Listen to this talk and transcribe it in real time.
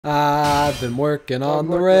I've been working on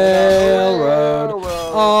the railroad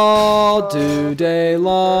all day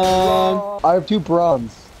long. I have 2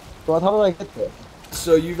 bronze. So how did I get this?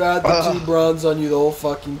 So you've had the 2 bronze on you the whole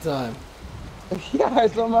fucking time. Yeah,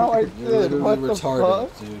 somehow I You're did. literally What the retarded,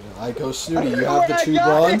 fuck? dude. I go, Snooty, you have the 2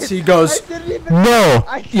 bronze? He goes, No!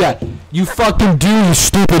 Yeah, you fucking do, you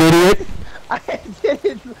stupid idiot! I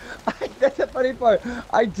didn't. That's the funny part.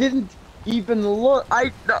 I didn't even look.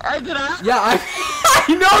 I didn't. yeah, I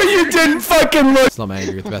know you didn't fucking look! Slow man,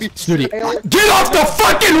 you're the best. Snooty, Get off the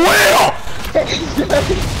fucking wheel!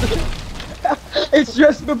 It's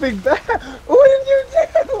just moving back. What did you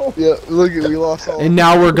do? Yeah, look at we lost all. and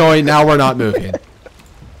now we're going, now we're not moving.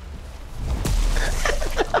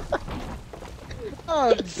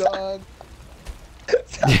 I'm done.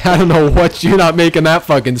 Yeah, I don't know what, you're not making that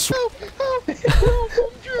fucking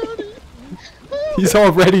He's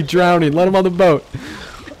already drowning, let him on the boat.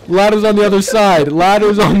 Ladder's on the other side,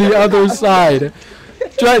 ladder's on the other side.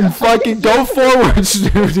 Trenton, fucking go forward,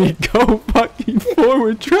 Snooty. Go fucking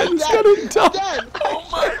forward. Trenton's gonna die. Oh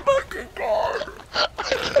my fucking god.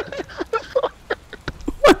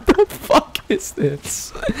 What the fuck is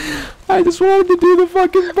this? I just wanted to do the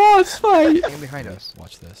fucking boss fight. Hang behind us.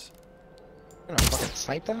 Watch this. I'm gonna fucking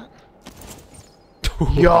snipe that.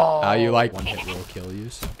 Yo. How you like one hit will kill you?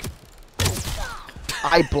 So.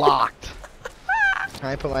 I blocked. Can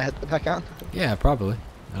I put my head back on? Yeah, probably.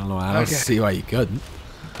 I don't know. I don't see why you couldn't.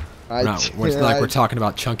 It's not like we're talking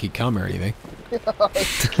about chunky cum or anything.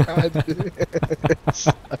 God,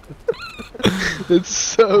 it's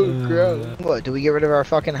so gross. What, do we get rid of our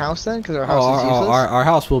fucking house then? Because our house is useless? Our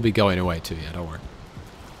house will be going away too, yeah, don't worry.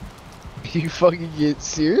 You fucking get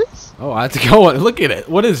serious? Oh, I have to go on. Look at it.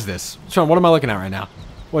 What is this? Sean, what am I looking at right now?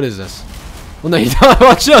 What is this? Well, no, you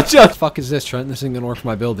don't. Chill. The fuck is this, Trenton? This ain't gonna work for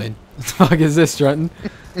my building. What the fuck is this, Trenton?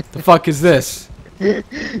 The fuck is this?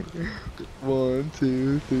 1,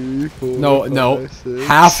 2, 3, 4. No, 5, 6.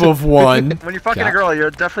 half of one. When you're fucking a girl,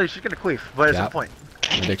 you're definitely she's gonna queef, but at some point.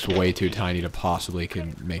 My dick's way too tiny to possibly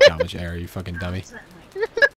can make that much air. You fucking dummy.